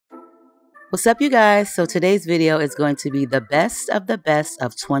What's up, you guys? So today's video is going to be the best of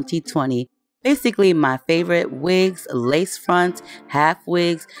 2020. Basically my favorite wigs, lace fronts, half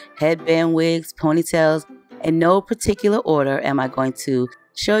wigs, headband wigs, ponytails. In no particular order am I going to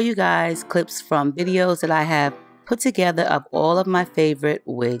show you guys clips from videos that I have put together of all of my favorite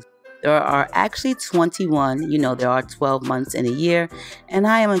wigs. There are actually 21, there are 12 months in a year, and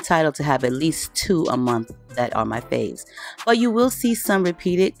I am entitled to have at least 2 a month that are my faves. But you will see some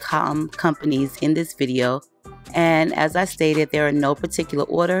repeated companies in this video, and as I stated, they're in no particular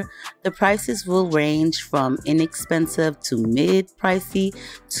order. The prices will range from inexpensive to mid-pricey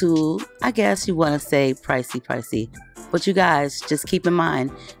to, I guess you want to say, pricey. But you guys, just keep in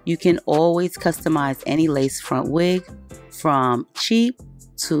mind, you can always customize any lace front wig from cheap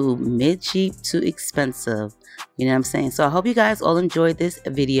to mid-cheap to expensive. You know what I'm saying? So I hope you guys all enjoyed this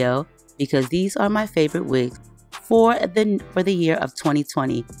video because these are my favorite wigs for the year of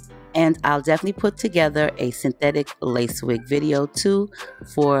 2020. And I'll definitely put together a synthetic lace wig video too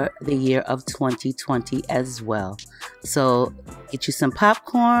for the year of 2020 as well. So get you some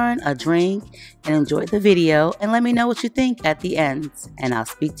popcorn, a drink, and enjoy the video, and let me know what you think at the end, and I'll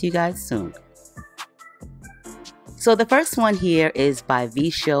speak to you guys soon. So the first one here is by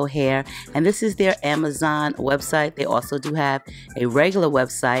V-Show Hair, and this is their Amazon website. They also do have a regular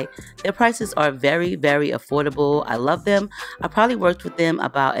website. Their prices are very, very affordable. I love them. I probably worked with them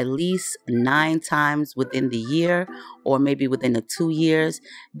about at least 9 times within the year, or maybe within the 2 years.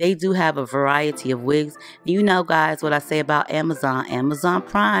 They do have a variety of wigs. You know, guys, what I say about Amazon. Amazon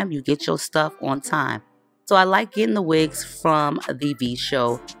Prime, you get your stuff on time. So I like getting the wigs from the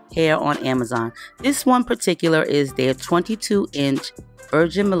V-Show Hair on Amazon. This one particular is their 22-inch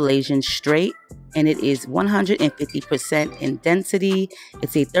Virgin Malaysian straight, and it is 150% in density.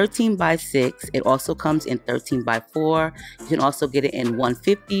 It's a 13x6. It also comes in 13x4. You can also get it in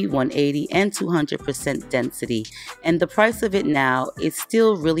 150, 180, and 200% density. And the price of it now is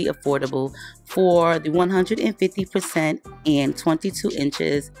still really affordable. For the 150% and 22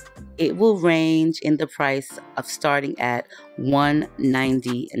 inches, it will range in the price of starting at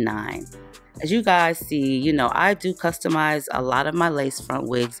 $199. As you guys see, I do customize a lot of my lace front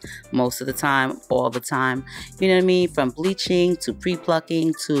wigs most of the time, all the time. You know what I mean? From bleaching to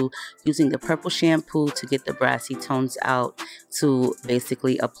pre-plucking to using the purple shampoo to get the brassy tones out to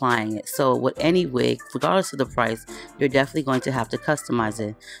basically applying it. So with any wig, regardless of the price, you're definitely going to have to customize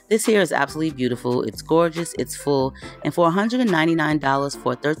it. This here is absolutely beautiful. It's gorgeous. It's full. And for $199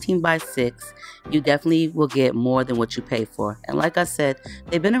 for a 13x6, you definitely will get more than what you pay for. And like I said,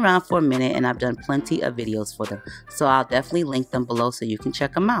 they've been around for a minute, and I've done plenty of videos for them. So I'll definitely link them below so you can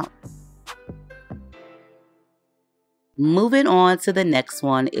check them out. Moving on to the next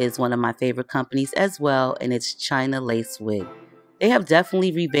one is one of my favorite companies as well, and it's China Lace Wig. They have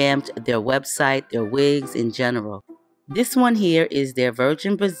definitely revamped their website, their wigs in general. This one here is their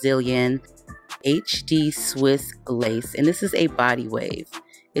Virgin Brazilian HD Swiss lace, and this is a body wave.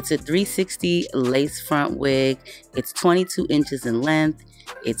 It's a 360 lace front wig. It's 22 inches in length.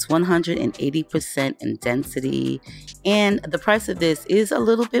 It's 180% in density, and the price of this is a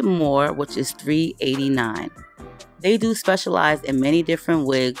little bit more, which is $389. They do specialize in many different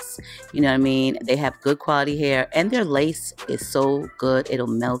wigs, you know what I mean? They have good quality hair, and their lace is so good it'll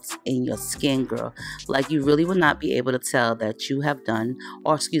melt in your skin, girl. Like, you really will not be able to tell that you have done,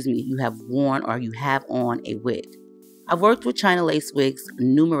 or excuse me, you have worn or you have on a wig. I've worked with China Lace wigs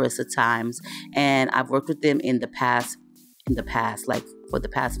numerous of times, and I've worked with them in the past, like for the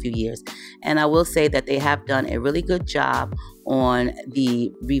past few years. And I will say that they have done a really good job on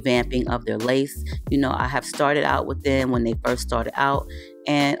the revamping of their lace. I have started out with them when they first started out,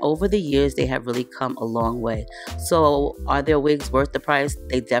 and over the years they have really come a long way. So are their wigs worth the price?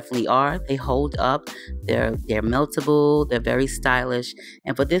 They definitely are. They hold up. They're meltable. They're very stylish.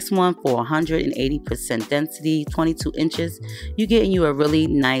 And for this one, for 180% density, 22 inches, you're getting you a really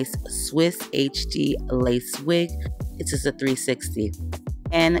nice Swiss HD lace wig. It's just a 360.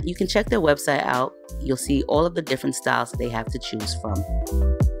 And you can check their website out. You'll see all of the different styles that they have to choose from.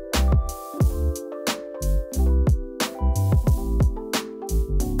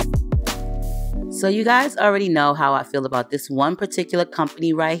 So you guys already know how I feel about this one particular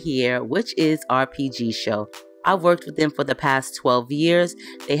company right here, which is RPG Show. I've worked with them for the past 12 years.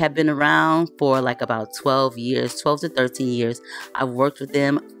 They have been around for like about 12 years, 12 to 13 years. I've worked with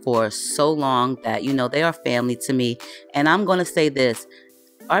them for so long that, they are family to me. And I'm going to say this.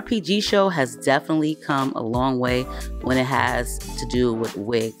 RPG Show has definitely come a long way when it has to do with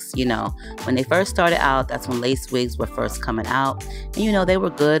wigs. You know, when they first started out, that's when lace wigs were first coming out. And you know, they were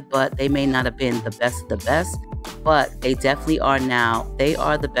good, but they may not have been the best of the best. But they definitely are now. They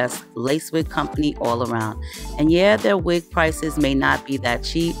are the best lace wig company all around. And yeah, their wig prices may not be that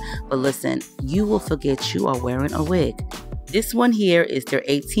cheap, but listen, you will forget you are wearing a wig. This one here is their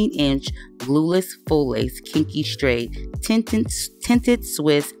 18-inch glueless full lace kinky straight tinted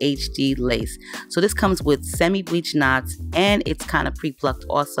Swiss HD lace. So this comes with semi-bleach knots, and it's kind of pre-plucked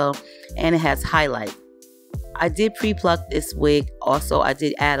also, and it has highlight. I did pre-pluck this wig. Also, I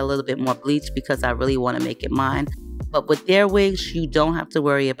did add a little bit more bleach because I really want to make it mine. But with their wigs, you don't have to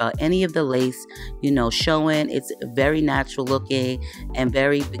worry about any of the lace, you know, showing. It's very natural looking and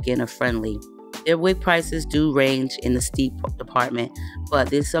very beginner friendly. Their wig prices do range in the steep department,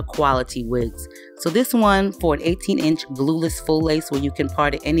 but these are quality wigs. So this one for an 18-inch glueless full lace where you can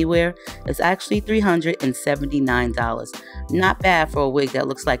part it anywhere is actually $379. Not bad for a wig that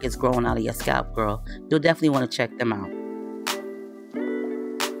looks like it's growing out of your scalp, girl. You'll definitely want to check them out.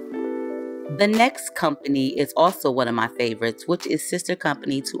 The next company is also one of my favorites, which is sister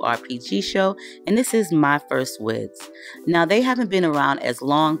company to RPG Show, and this is My First Wigs. Now, they haven't been around as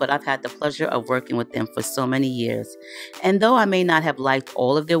long, but I've had the pleasure of working with them for so many years. And though I may not have liked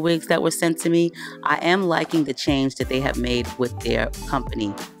all of their wigs that were sent to me, I am liking the change that they have made with their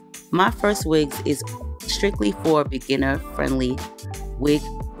company. My First Wigs is strictly for beginner-friendly wig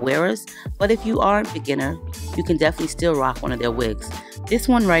wearers, but if you aren't a beginner, you can definitely still rock one of their wigs. This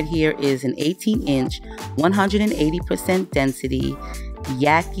one right here is an 18-inch, 180% density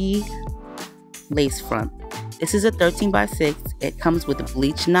yaki lace front. This is a 13x6. It comes with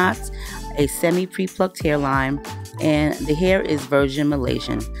bleach knots, a semi-pre-plucked hairline, and the hair is virgin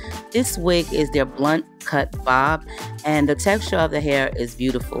Malaysian. This wig is their blunt cut bob, and the texture of the hair is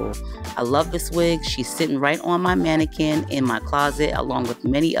beautiful. I love this wig. She's sitting right on my mannequin in my closet, along with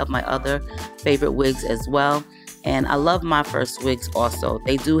many of my other favorite wigs as well. And I love My First Wigs also.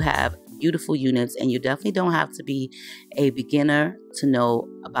 They do have beautiful units, and you definitely don't have to be a beginner to know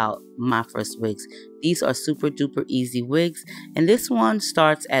about My First Wigs. These are super duper easy wigs, and this one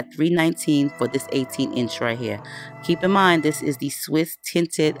starts at $319 for this 18-inch right here. Keep in mind, this is the Swiss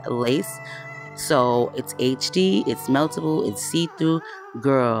tinted lace, so it's HD, it's meltable, it's see-through.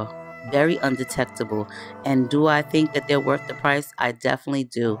 Girl, very undetectable. And do I think that they're worth the price? I definitely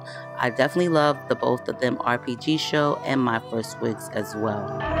do. I definitely love the both of them, RPG Show and My First Wigs as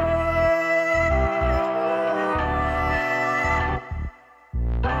well.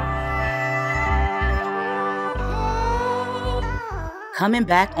 Coming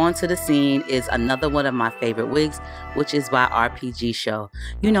back onto the scene is another one of my favorite wigs, which is by RPG Show.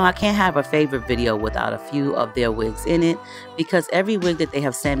 You know, I can't have a favorite video without a few of their wigs in it, because every wig that they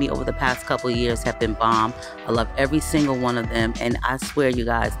have sent me over the past couple of years have been bomb. I love every single one of them, and I swear you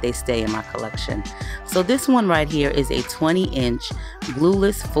guys, they stay in my collection. So this one right here is a 20-inch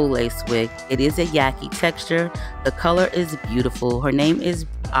glueless full lace wig. It is a yaki texture. The color is beautiful. Her name is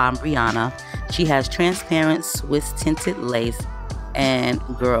Brianna. She has transparent Swiss tinted lace. And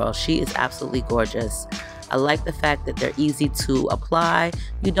girl, she is absolutely gorgeous. I like the fact that they're easy to apply.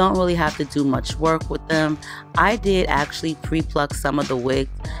 You don't really have to do much work with them. I did actually pre-pluck some of the wig,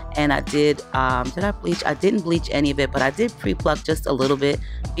 and I did I bleach? I didn't bleach any of it, but I did pre-pluck just a little bit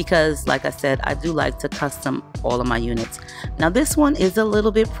because, like I said, I do like to custom all of my units. Now this one is a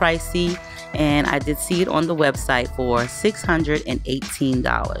little bit pricey, and I did see it on the website for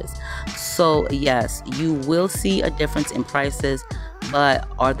 $618. So yes, you will see a difference in prices, but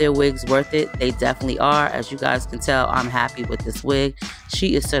are their wigs worth it? They definitely are. As you guys can tell, I'm happy with this wig.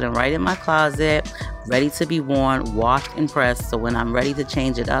 She is sitting right in my closet, ready to be worn, washed and pressed. So when I'm ready to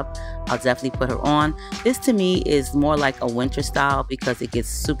change it up, I'll definitely put her on. This to me is more like a winter style because it gets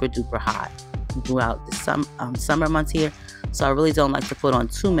super duper hot throughout the summer months here. So I really don't like to put on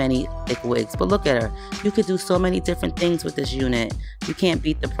too many thick wigs. But look at her. You could do so many different things with this unit. You can't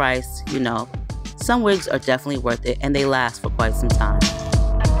beat the price, you know. Some wigs are definitely worth it, and they last for quite some time.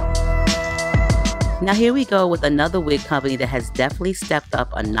 Now here we go with another wig company that has definitely stepped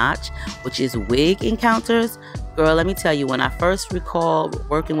up a notch, which is Wig Encounters. Girl, let me tell you, when I first recall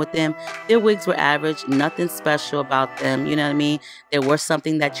working with them, their wigs were average, nothing special about them, you know what I mean? There was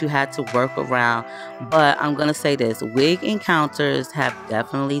something that you had to work around, but I'm gonna say this, Wig Encounters have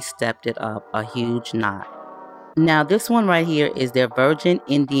definitely stepped it up a huge notch. Now this one right here is their Virgin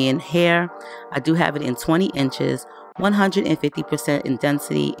Indian hair. I do have it in 20 inches, 150% in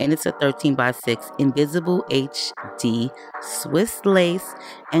density, and it's a 13x6 invisible HD Swiss lace.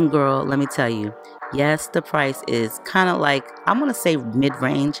 And girl, let me tell you, Yes, the price is kind of like, I'm going to say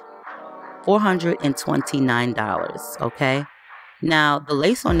mid-range, $429, okay? Now, the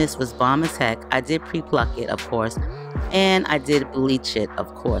lace on this was bomb as heck. I did pre-pluck it, of course, and I did bleach it,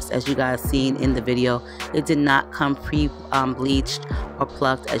 of course. As you guys seen in the video, it did not come pre-bleached or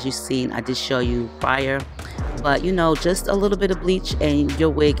plucked, as you seen. I did show you prior, but you know, just a little bit of bleach and your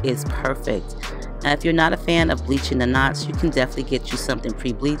wig is perfect. Now, if you're not a fan of bleaching the knots, you can definitely get you something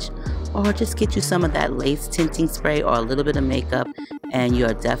pre-bleached, or just get you some of that lace tinting spray or a little bit of makeup, and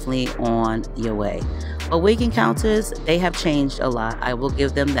you're definitely on your way. But wig encounters, they have changed a lot. I will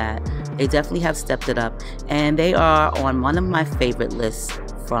give them that. They definitely have stepped it up, and they are on one of my favorite lists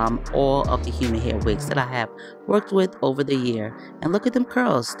from all of the human hair wigs that I have worked with over the year. And look at them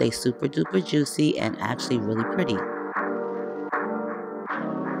curls. They super duper juicy and actually really pretty.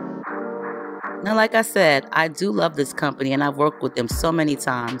 Now, like I said, I do love this company and I've worked with them so many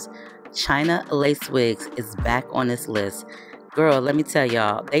times. China Lace Wigs is back on this list. Girl, let me tell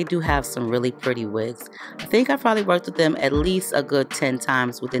y'all, they do have some really pretty wigs. I think I probably worked with them at least a good 10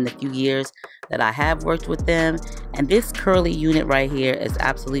 times within the few years that I have worked with them. And this curly unit right here is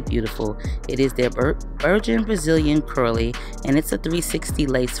absolutely beautiful. It is their Virgin Brazilian Curly, and it's a 360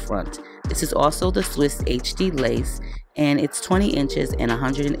 lace front. This is also the Swiss HD lace, and it's 20 inches and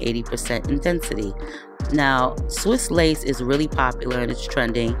 180% intensity. Now, Swiss lace is really popular and it's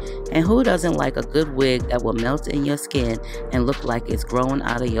trending, and who doesn't like a good wig that will melt in your skin and look like it's growing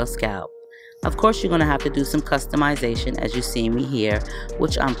out of your scalp? Of course, you're going to have to do some customization, as you see me here,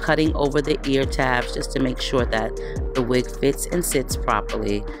 which I'm cutting over the ear tabs just to make sure that the wig fits and sits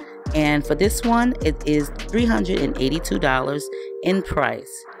properly. And for this one, it is $382 in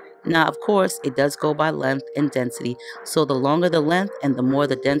price. Now, of course, it does go by length and density, so the longer the length and the more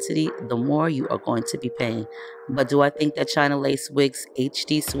the density, the more you are going to be paying. But do I think that China Lace Wigs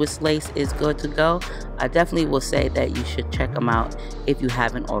HD Swiss Lace is good to go? I definitely will say that you should check them out if you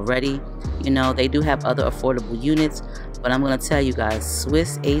haven't already. You know, they do have other affordable units, but I'm going to tell you guys,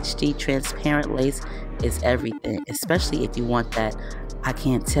 Swiss HD transparent lace is everything, especially if you want that I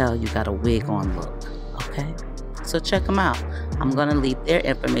can't tell you got a wig on look, okay? So check them out. I'm going to leave their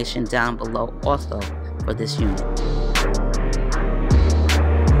information down below also for this unit.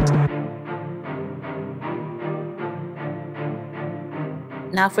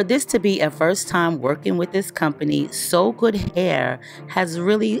 Now, for this to be a first time working with this company, So Good Hair has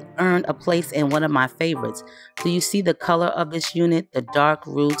really earned a place in one of my favorites. Do you see the color of this unit? The dark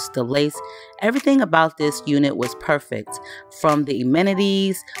roots, the lace, everything about this unit was perfect. From the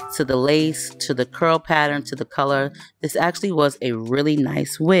amenities to the lace to the curl pattern to the color, this actually was a really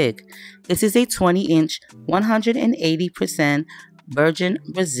nice wig. This is a 20-inch, 180% Virgin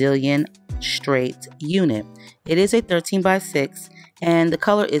Brazilian straight unit. It is a 13x6. And the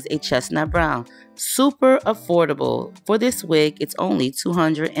color is a chestnut brown. Super affordable. For this wig, it's only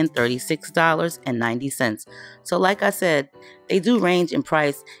 $236.90. So like I said, they do range in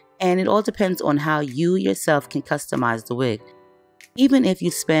price, and it all depends on how you yourself can customize the wig. Even if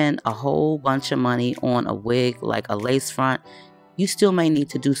you spend a whole bunch of money on a wig like a lace front, you still may need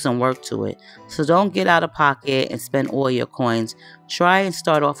to do some work to it. So don't get out of pocket and spend all your coins. Try and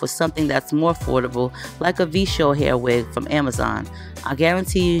start off with something that's more affordable, like a V-Show hair wig from Amazon. I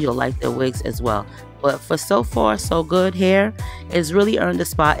guarantee you'll like their wigs as well. But for So Far So Good Hair, it's really earned a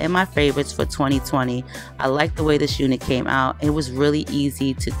spot in my favorites for 2020. I like the way this unit came out. It was really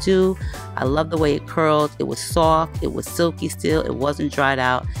easy to do. I love the way it curled. It was soft. It was silky still. It wasn't dried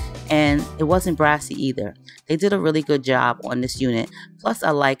out. And it wasn't brassy either. They did a really good job on this unit. Plus, I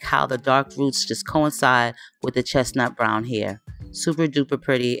like how the dark roots just coincide with the chestnut brown hair. Super duper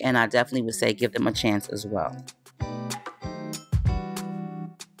pretty, and I definitely would say give them a chance as well.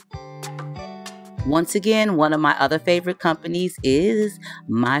 Once again, one of my other favorite companies is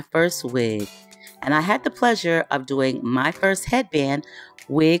My First Wig. And I had the pleasure of doing my first headband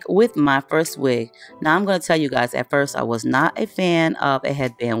wig with My First Wig. Now, I'm going to tell you guys, at first, I was not a fan of a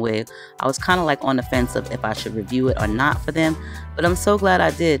headband wig. I was kind of like on the fence of if I should review it or not for them. But I'm so glad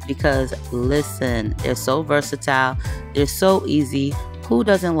I did, because listen, they're so versatile. They're so easy. Who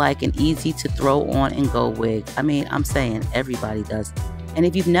doesn't like an easy to throw on and go wig? I mean, I'm saying everybody does. And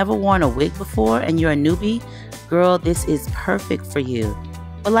if you've never worn a wig before and you're a newbie, girl, this is perfect for you.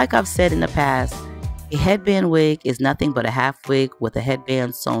 But like I've said in the past, a headband wig is nothing but a half wig with a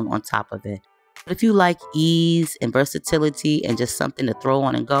headband sewn on top of it. But if you like ease and versatility and just something to throw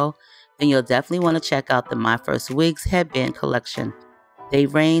on and go, then you'll definitely want to check out the My First Wigs headband collection. They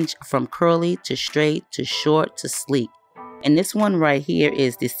range from curly to straight to short to sleek. And this one right here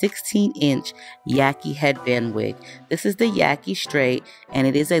is the 16-inch Yaki headband wig. This is the Yaki straight, and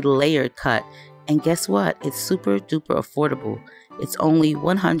it is a layered cut. And guess what? It's super duper affordable. It's only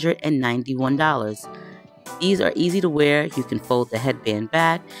 $191. These are easy to wear. You can fold the headband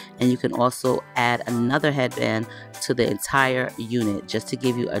back, and you can also add another headband to the entire unit just to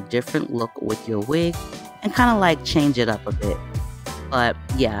give you a different look with your wig and kind of like change it up a bit. But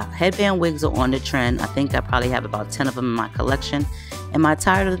yeah, headband wigs are on the trend. I think I probably have about 10 of them in my collection. Am I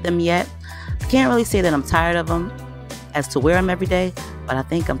tired of them yet? I can't really say that I'm tired of them as to wear them every day, but I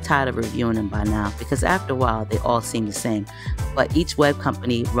think I'm tired of reviewing them by now because after a while they all seem the same. But each web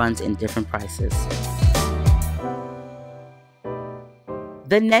company runs in different prices.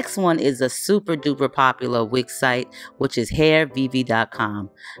 The next one is a super duper popular wig site, which is hairvv.com.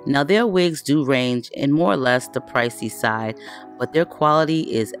 Now their wigs do range in more or less the pricey side, but their quality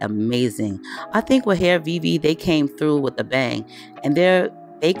is amazing. I think with HairVV, they came through with a bang, and their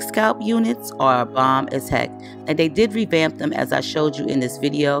fake scalp units are a bomb as heck. And they did revamp them as I showed you in this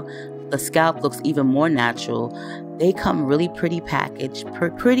video. The scalp looks even more natural. They come really pretty packaged,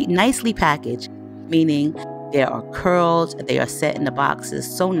 pretty nicely packaged, meaning they are curled, they are set in the boxes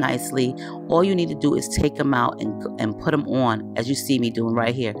so nicely. All you need to do is take them out and put them on, as you see me doing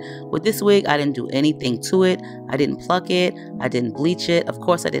right here. With this wig, I didn't do anything to it. I didn't pluck it. I didn't bleach it. Of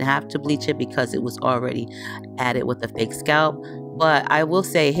course, I didn't have to bleach it because it was already added with the fake scalp. But I will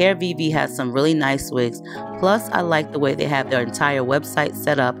say HairVV has some really nice wigs. Plus, I like the way they have their entire website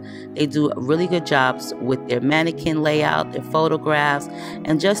set up. They do really good jobs with their mannequin layout, their photographs,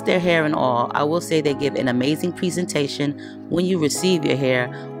 and just their hair and all. I will say they give an amazing presentation when you receive your hair.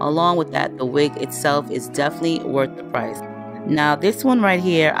 Along with that, the wig itself is definitely worth the price. Now this one right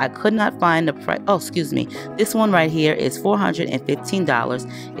here, I could not find the price. Oh, excuse me. This one right here is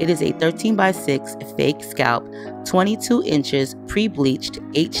 $415. It is a 13x6 fake scalp, 22 inches, pre-bleached,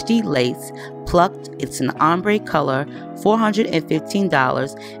 HD lace, plucked. It's an ombre color,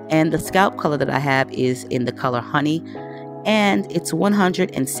 $415. And the scalp color that I have is in the color honey. And it's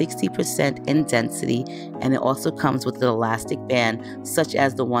 160% in density, and it also comes with an elastic band such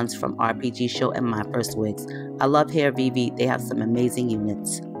as the ones from RPG Show and My First Wigs. I love HairVV. They have some amazing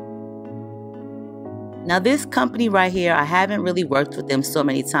units. Now this company right here, I haven't really worked with them so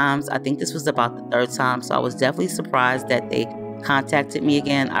many times. I think this was about the third time, so I was definitely surprised that they contacted me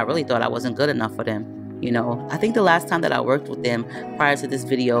again. I really thought I wasn't good enough for them. You know, I think the last time that I worked with them prior to this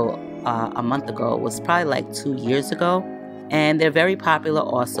video a month ago was probably like 2 years ago. And they're very popular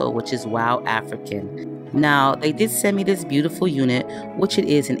also, which is Wow African. Now, they did send me this beautiful unit, which it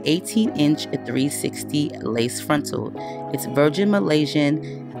is an 18-inch 360 lace frontal. It's Virgin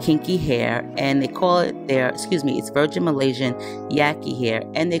Malaysian kinky hair, and they call it it's Virgin Malaysian yaki hair,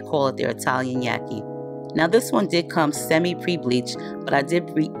 and they call it their Italian yaki. Now, this one did come semi-pre-bleached, but I did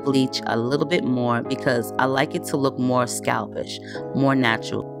bleach a little bit more because I like it to look more scalpish, more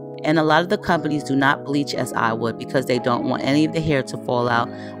natural. And a lot of the companies do not bleach as I would because they don't want any of the hair to fall out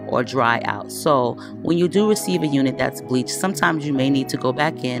or dry out. So when you do receive a unit that's bleached, sometimes you may need to go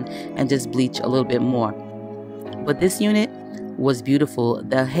back in and just bleach a little bit more. But this unit was beautiful.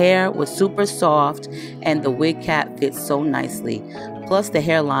 The hair was super soft and the wig cap fits so nicely. Plus the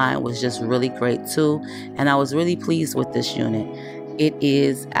hairline was just really great too. And I was really pleased with this unit. It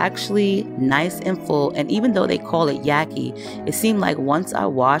is actually nice and full, and even though they call it yaki, it seemed like once I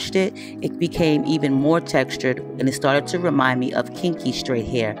washed it, it became even more textured and it started to remind me of kinky straight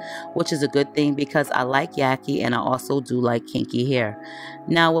hair, which is a good thing because I like yaki and I also do like kinky hair.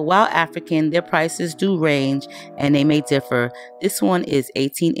 Now with Wow African, their prices do range and they may differ. This one is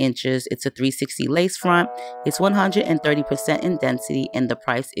 18 inches. It's a 360 lace front. It's 130% in density and the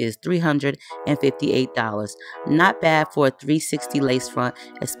price is $358. Not bad for a 360 lace front,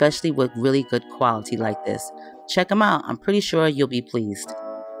 especially with really good quality like this. Check them out. I'm pretty sure you'll be pleased.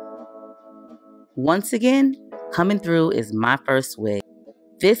 Once again, coming through is My First Wig.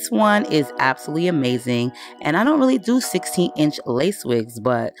 This one is absolutely amazing, and I don't really do 16-inch lace wigs,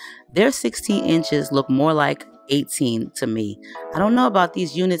 but their 16 inches look more like 18 to me. I don't know about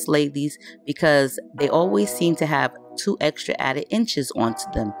these units, ladies, because they always seem to have 2 extra added inches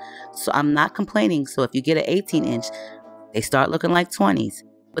onto them. So I'm not complaining. So if you get an 18-inch, they start looking like 20s.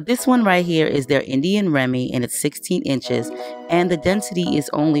 But this one right here is their Indian Remy, and it's 16 inches, and the density is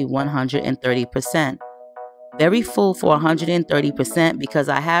only 130%. Very full for 130% because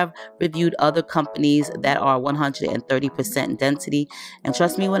I have reviewed other companies that are 130% density, and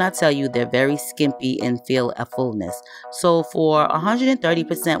trust me when I tell you they're very skimpy and feel a fullness. So for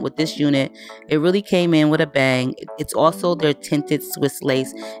 130% with this unit, it really came in with a bang. It's also their tinted Swiss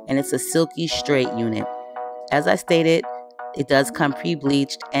lace, and it's a silky straight unit. As I stated, It does come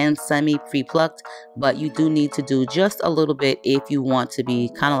pre-bleached and semi-pre-plucked, but you do need to do just a little bit if you want to be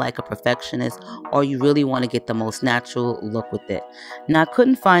kind of like a perfectionist, or you really want to get the most natural look with it. Now, I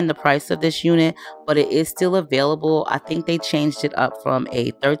couldn't find the price of this unit, but it is still available. I think they changed it up from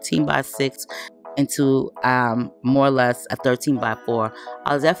a 13x6 into more or less a 13x4.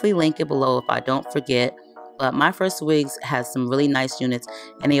 I'll definitely link it below if I don't forget. But My First Wigs has some really nice units,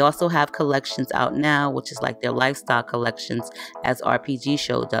 and they also have collections out now, which is like their lifestyle collections, as RPG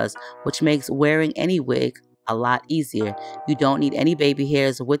Show does, which makes wearing any wig a lot easier. You don't need any baby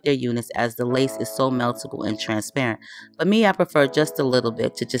hairs with their units, as the lace is so meltable and transparent. But me, I prefer just a little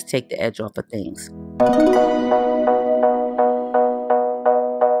bit to just take the edge off of things.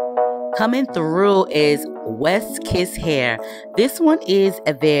 Coming through is West Kiss Hair. This one is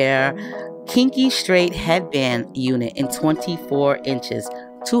their Kinky Straight Headband unit in 24 inches,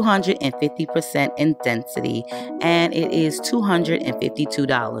 250% in density, and it is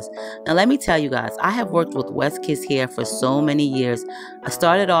 $252. Now let me tell you guys, I have worked with West Kiss Hair for so many years. I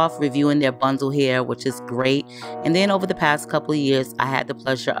started off reviewing their bundle hair, which is great, and then over the past couple of years, I had the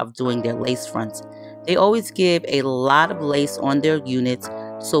pleasure of doing their lace fronts. They always give a lot of lace on their units,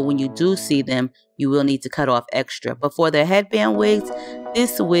 so when you do see them, you will need to cut off extra. But for their headband wigs,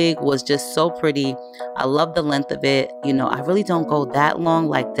 this wig was just so pretty. I love the length of it. You know, I really don't go that long,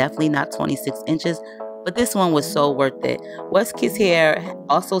 like definitely not 26 inches, but this one was so worth it. West Kiss Hair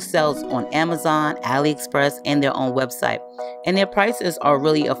also sells on Amazon, AliExpress, and their own website. And their prices are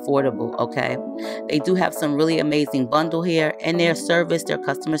really affordable, okay? They do have some really amazing bundle hair, and their service, their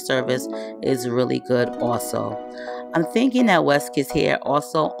customer service is really good also. I'm thinking that West Kiss Hair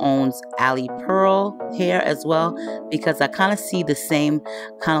also owns Ali Pearl Hair as well, because I kind of see the same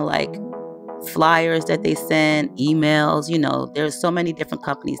kind of like flyers that they send, emails, you know, there's so many different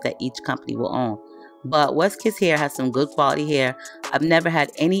companies that each company will own. But West Kiss Hair has some good quality hair. I've never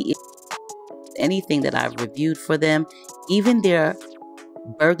had anything that I've reviewed for them. Even their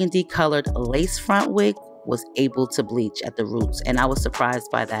burgundy colored lace front wig was able to bleach at the roots, and I was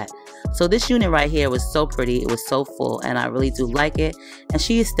surprised by that. So this unit right here was so pretty. It was so full, and I really do like it. And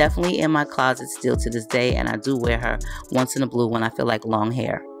she is definitely in my closet still to this day, and I do wear her once in a blue when I feel like long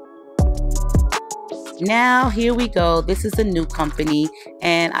hair. Now, here we go. This is a new company,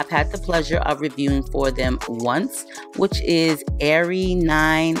 and I've had the pleasure of reviewing for them once, which is Airy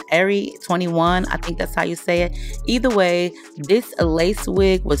 21. I think that's how you say it. Either way, this lace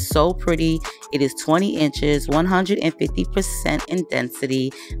wig was so pretty. It is 20 inches, 150% in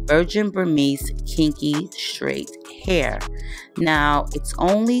density, Virgin Burmese kinky straight hair. Now, it's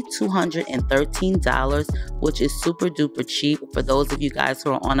only $213, which is super duper cheap for those of you guys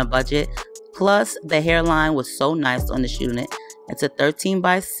who are on a budget. Plus, the hairline was so nice on this unit. It's a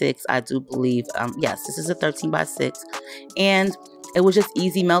 13x6, I do believe. Yes, this is a 13x6. And it was just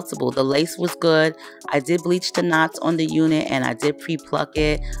easy meltable. The lace was good. I did bleach the knots on the unit, and I did pre-pluck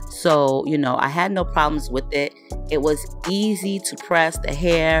it. So, you know, I had no problems with it. It was easy to press the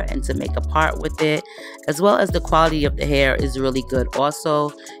hair and to make a part with it, as well as the quality of the hair is really good.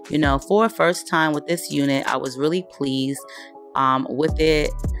 Also, you know, for a first time with this unit, I was really pleased with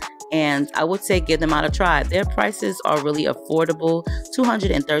it. And I would say give them out a try. Their prices are really affordable.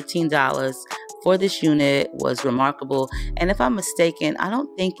 $213 for this unit was remarkable. And if I'm mistaken, I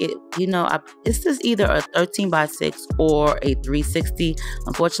don't think it, you know, it's just either a 13x6 or a 360.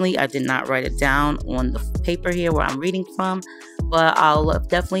 Unfortunately, I did not write it down on the paper here where I'm reading from, but I'll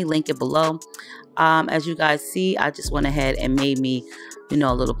definitely link it below. As you guys see, I just went ahead and made me, you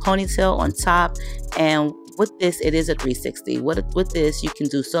know, a little ponytail on top. And with this, it is a 360. With this, you can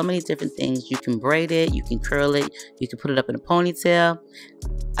do so many different things. You can braid it, you can curl it, you can put it up in a ponytail.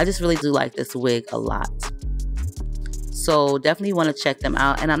 I just really do like this wig a lot. So definitely want to check them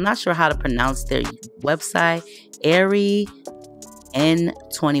out. And I'm not sure how to pronounce their website. Airy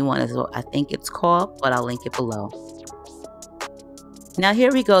N21 is what I think it's called, but I'll link it below. Now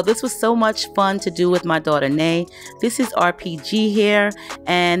here we go. This was so much fun to do with my daughter Nay. This is RPG Hair,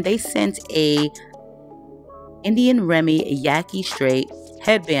 and they sent a Indian Remy Yaki Straight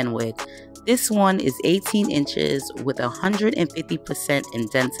headband wig. This one is 18 inches with 150% in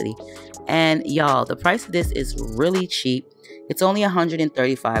density. And y'all, the price of this is really cheap. It's only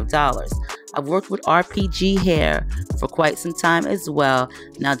 $135. I've worked with RPG Hair for quite some time as well.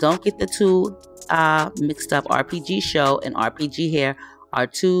 Now don't get the two mixed up. RPG Show and RPG Hair are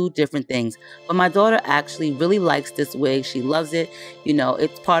two different things. But my daughter actually really likes this wig. She loves it. You know,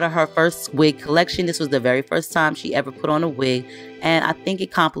 it's part of her first wig collection. This was the very first time she ever put on a wig, and I think it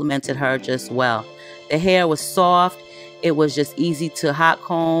complimented her just well. The hair was soft. It was just easy to hot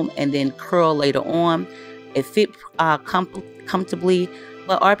comb and then curl later on. It fit comfortably,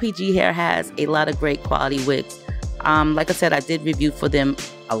 but RPG Hair has a lot of great quality wigs. Like I said, I did review for them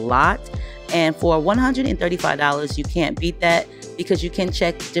a lot, and for $135 you can't beat that, because you can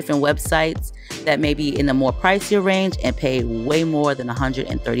check different websites that may be in a more pricier range and pay way more than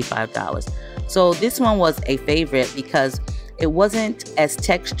 $135. So this one was a favorite because it wasn't as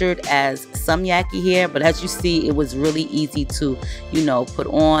textured as some Yaki hair, but as you see, it was really easy to, you know, put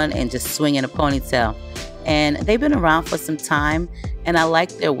on and just swing in a ponytail. And they've been around for some time, and I like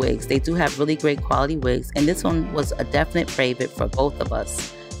their wigs. They do have really great quality wigs, and this one was a definite favorite for both of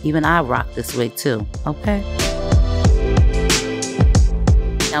us. Even I rock this wig too, okay?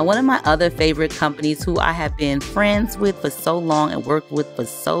 Now, one of my other favorite companies who I have been friends with for so long and worked with for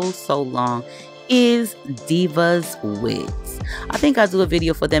so long is Divas Wigs. I think I do a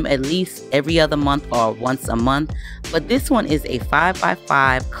video for them at least every other month or once a month, but this one is a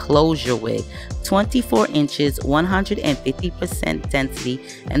 5x5 closure wig, 24 inches, 150% density,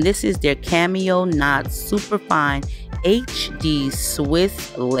 and this is their Cameo Knot Superfine HD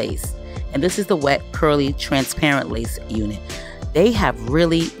Swiss lace, and this is the wet, curly, transparent lace unit. They have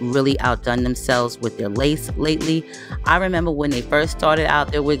really outdone themselves with their lace lately. I remember when they first started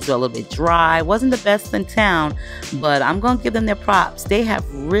out, their wigs were a little bit dry. Wasn't the best in town, but I'm going to give them their props. They have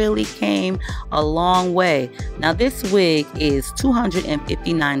really came a long way. Now, this wig is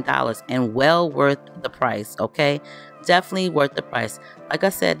 $259 and well worth the price, okay? Definitely worth the price. Like I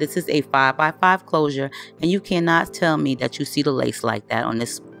said, this is a 5x5 closure, and you cannot tell me that you see the lace like that on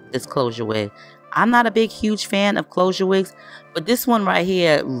this closure wig. I'm not a huge fan of closure wigs, but this one right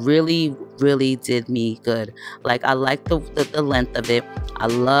here really did me good. Like, I like the length of it. I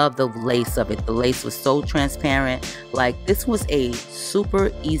love the lace of it. The lace was so transparent. Like, this was a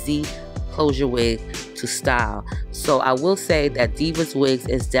super easy closure wig to style. So I will say that Divas Wigs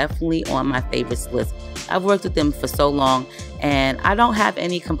is definitely on my favorites list. I've worked with them for so long, and I don't have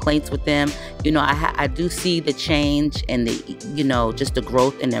any complaints with them. You know, I do see the change and the, you know, just the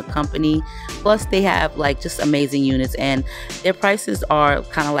growth in their company. Plus, they have like just amazing units, and their prices are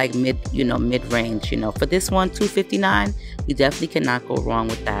kind of like mid-range. You know, for this one, $259, you definitely cannot go wrong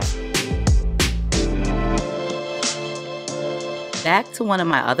with that. Back to one of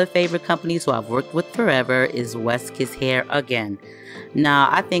my other favorite companies who I've worked with forever is Westkiss Hair again. Now,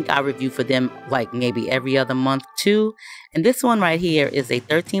 I think I review for them like maybe every other month too. And this one right here is a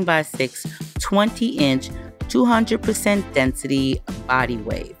 13x6, 20-inch, 200% density body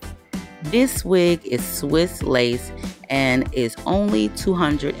wave. This wig is Swiss lace and is only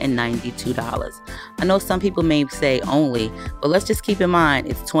 $292. I know some people may say only, but let's just keep in mind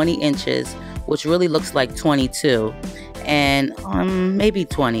it's 20 inches, which really looks like 22. And maybe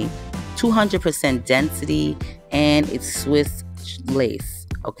 20, 200% density, and it's Swiss lace.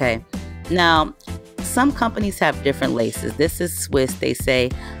 Okay, now some companies have different laces. This is Swiss, they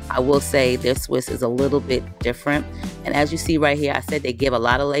say. I will say their Swiss is a little bit different, and as you see right here, I said they give a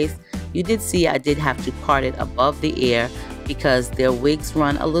lot of lace. You did see I did have to part it above the ear because their wigs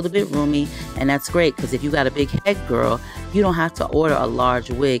run a little bit roomy, and that's great because if you got a big head girl, you don't have to order a large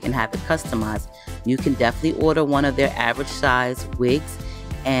wig and have it customized. You can definitely order one of their average size wigs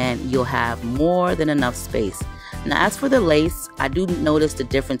and you'll have more than enough space. Now, as for the lace, I do notice the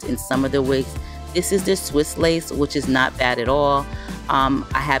difference in some of the wigs. This is their Swiss lace, which is not bad at all. I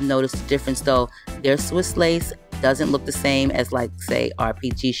have noticed the difference though. Their Swiss lace doesn't look the same as like say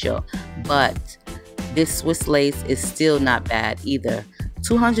RPG Show, but this Swiss lace is still not bad either.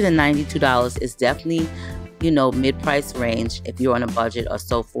 $292 is definitely, you know, mid-price range if you're on a budget or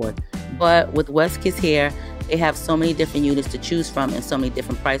so forth. But with Westkiss Hair, they have so many different units to choose from and so many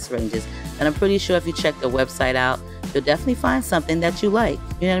different price ranges. And I'm pretty sure if you check their website out, you'll definitely find something that you like.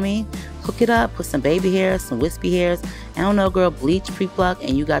 You know what I mean? Hook it up, put some baby hairs, some wispy hairs. I don't know, girl, bleach, pre-pluck,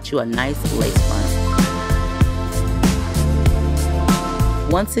 and you got you a nice lace front.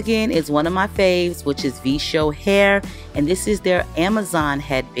 Once again, is one of my faves, which is V-Show Hair, and this is their Amazon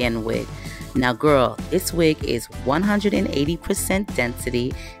headband wig. Now, girl, this wig is 180%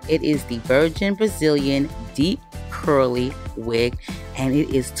 density. It is the Virgin Brazilian Deep Curly wig, and it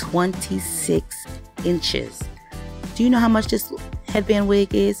is 26 inches. Do you know how much this headband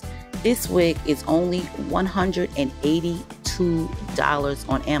wig is? This wig is only $182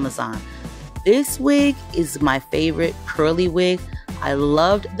 on Amazon. This wig is my favorite curly wig. I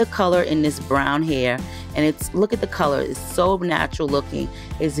loved the color in this brown hair, and look at the color, it's so natural looking.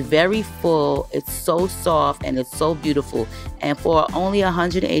 It's very full, it's so soft, and it's so beautiful. And for only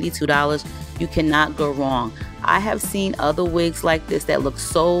 $182, you cannot go wrong. I have seen other wigs like this that look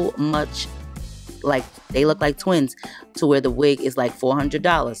so much like they look like twins, to where the wig is like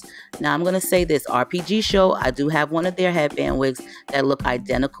 $400. Now I'm gonna say this, RPG Show, I do have one of their headband wigs that look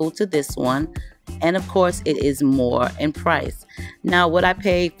identical to this one, and of course it is more in price. Now would I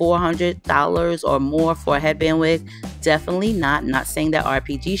pay $400 or more for a headband wig? Definitely not. Not saying that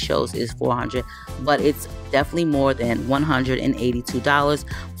RPG Shows is $400, but it's definitely more than $182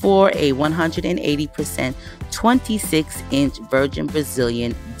 for a 180% 26-inch virgin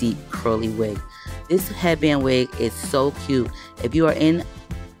Brazilian deep curly wig. This headband wig is so cute. If you are in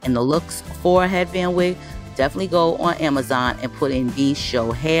the looks for a headband wig, definitely go on Amazon and put in V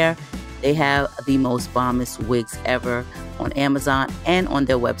Show Hair. They have the most bombest wigs ever on Amazon and on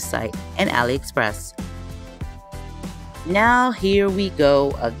their website and AliExpress. Now here we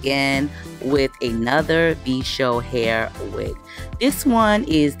go again with another V Show Hair wig. This one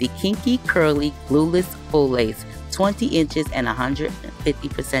is the Kinky Curly Glueless Full Lace, 20 inches and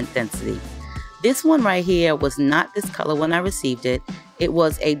 150% density. This one right here was not this color when I received it. It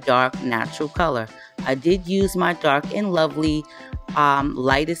was a dark natural color. I did use my Dark and Lovely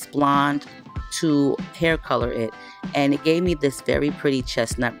lightest blonde to hair color it, and it gave me this very pretty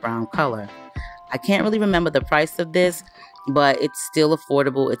chestnut brown color. I can't really remember the price of this, but it's still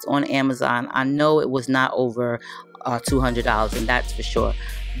affordable. It's on Amazon. I know it was not over $200, and that's for sure.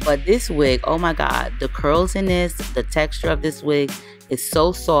 But this wig, oh my god, the curls in this, the texture of this wig is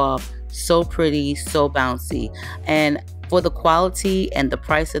so soft, so pretty, so bouncy. And for the quality and the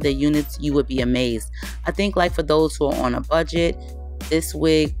price of the units, you would be amazed. I think like for those who are on a budget, this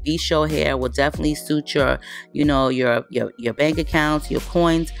wig, V Show Hair, will definitely suit your, you know, your bank accounts, your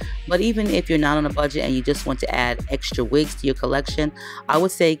coins. But even if you're not on a budget and you just want to add extra wigs to your collection, I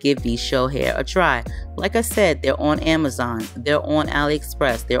would say give V Show Hair a try. Like I said, they're on Amazon, they're on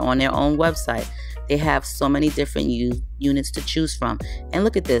AliExpress, they're on their own website. They have so many different units to choose from. And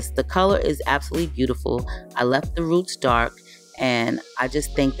look at this, the color is absolutely beautiful. I left the roots dark, and I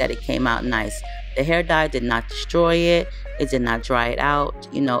just think that it came out nice. The hair dye did not destroy it. It did not dry it out.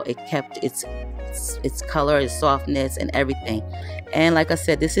 You know, it kept its color, its softness, and everything. And like I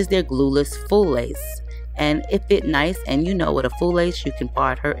said, this is their glueless full lace, and it fit nice. And you know, with a full lace, you can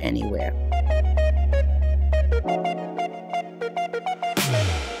part her anywhere.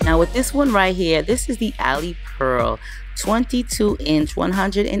 Now with this one right here, this is the Ali Pearl 22-inch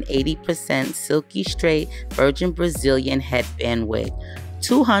 180% silky straight virgin Brazilian headband wig,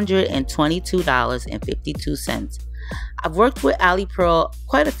 $222.52. I've worked with Ali Pearl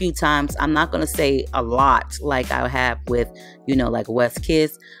quite a few times. I'm not going to say a lot like I have with, you know, like West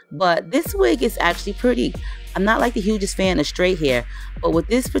Kiss, but this wig is actually pretty. I'm not like the hugest fan of straight hair, but with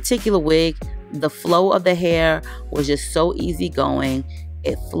this particular wig, the flow of the hair was just so easygoing.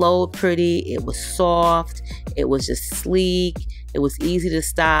 It flowed pretty, it was soft, it was just sleek, it was easy to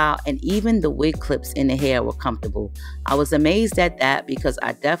style, and even the wig clips in the hair were comfortable. I was amazed at that because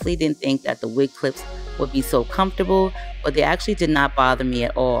I definitely didn't think that the wig clips would be so comfortable, but they actually did not bother me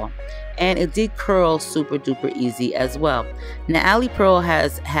at all. And it did curl super duper easy as well. Now Ali Pearl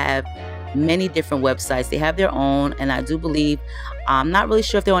have many different websites. They have their own, and I do believe, I'm not really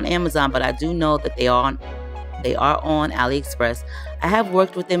sure if they're on Amazon, but I do know that they are on AliExpress. I have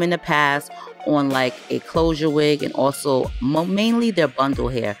worked with them in the past on like a closure wig, and also mainly their bundle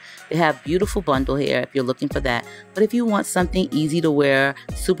hair. They have beautiful bundle hair if you're looking for that. But if you want something easy to wear,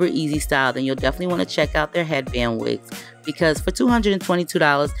 super easy style, then you'll definitely want to check out their headband wigs, because for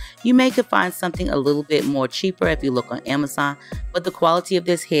 $222, you may could find something a little bit more cheaper if you look on Amazon. But the quality of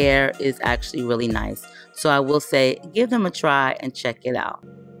this hair is actually really nice. So I will say, give them a try and check it out.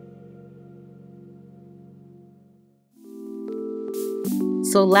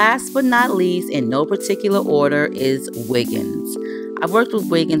 So last but not least, in no particular order, is Wiggins. I've worked with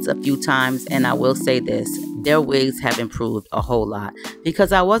Wiggins a few times, and I will say this, their wigs have improved a whole lot,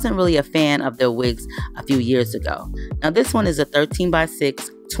 because I wasn't really a fan of their wigs a few years ago. Now this one is a 13x6,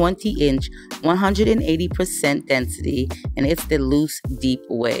 20-inch, 180% density, and it's the loose deep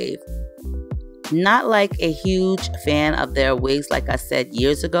wave. Not like a huge fan of their wigs like I said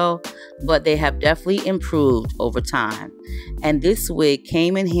years ago, but they have definitely improved over time. And this wig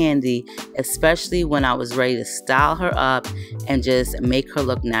came in handy, especially when I was ready to style her up and just make her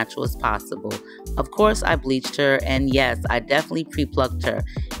look natural as possible. Of course, I bleached her, and yes, I definitely pre-plucked her.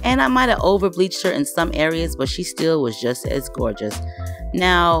 And I might have over-bleached her in some areas, but she still was just as gorgeous.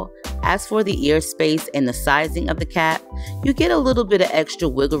 Now, as for the ear space and the sizing of the cap, you get a little bit of extra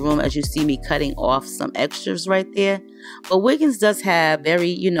wiggle room, as you see me cutting off some extras right there. But Wiggins does have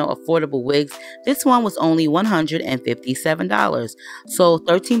very, affordable wigs. This one was only $157. So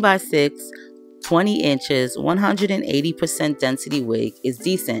 13x6, 20 inches, 180% density wig is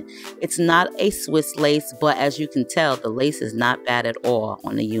decent. It's not a Swiss lace, but as you can tell, the lace is not bad at all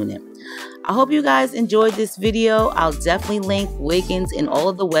on the unit. I hope you guys enjoyed this video. I'll definitely link Wiggins and all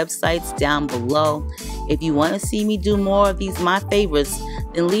of the websites down below. If you want to see me do more of these my favorites,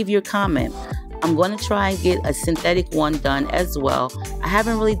 then leave your comment. I'm going to try and get a synthetic one done as well. I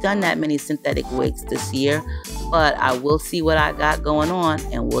haven't really done that many synthetic wigs this year, but I will see what I got going on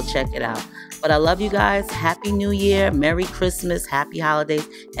and we'll check it out. But I love you guys. Happy New Year, Merry Christmas, Happy Holidays,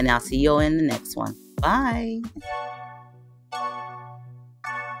 and I'll see you in the next one. Bye.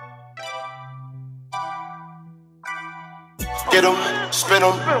 Get them, spin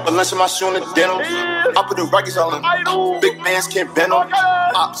them, but lunch in my shoe and denim. I put the Rockies all in. Big bands can't bend them.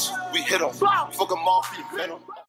 Ops, we hit them. Fuck them off, we venom.